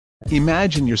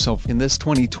Imagine yourself in this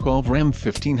 2012 Ram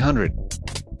 1500.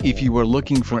 If you are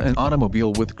looking for an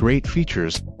automobile with great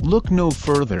features, look no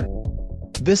further.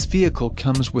 This vehicle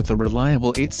comes with a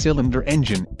reliable 8-cylinder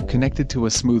engine, connected to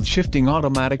a smooth shifting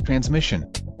automatic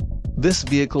transmission. This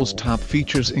vehicle's top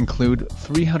features include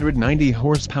 390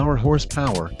 horsepower,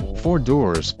 4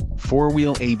 doors,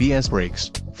 4-wheel ABS brakes,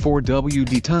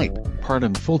 4WD type, part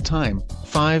and full-time,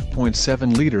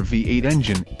 5.7-liter V8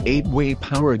 engine, 8-way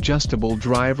power adjustable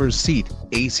driver's seat,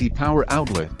 AC power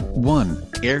outlet, 1,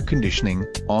 air conditioning,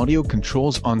 audio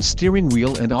controls on steering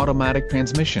wheel and automatic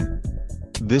transmission.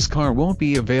 This car won't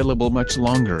be available much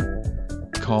longer.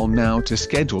 Call now to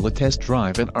schedule a test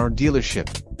drive at our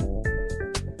dealership.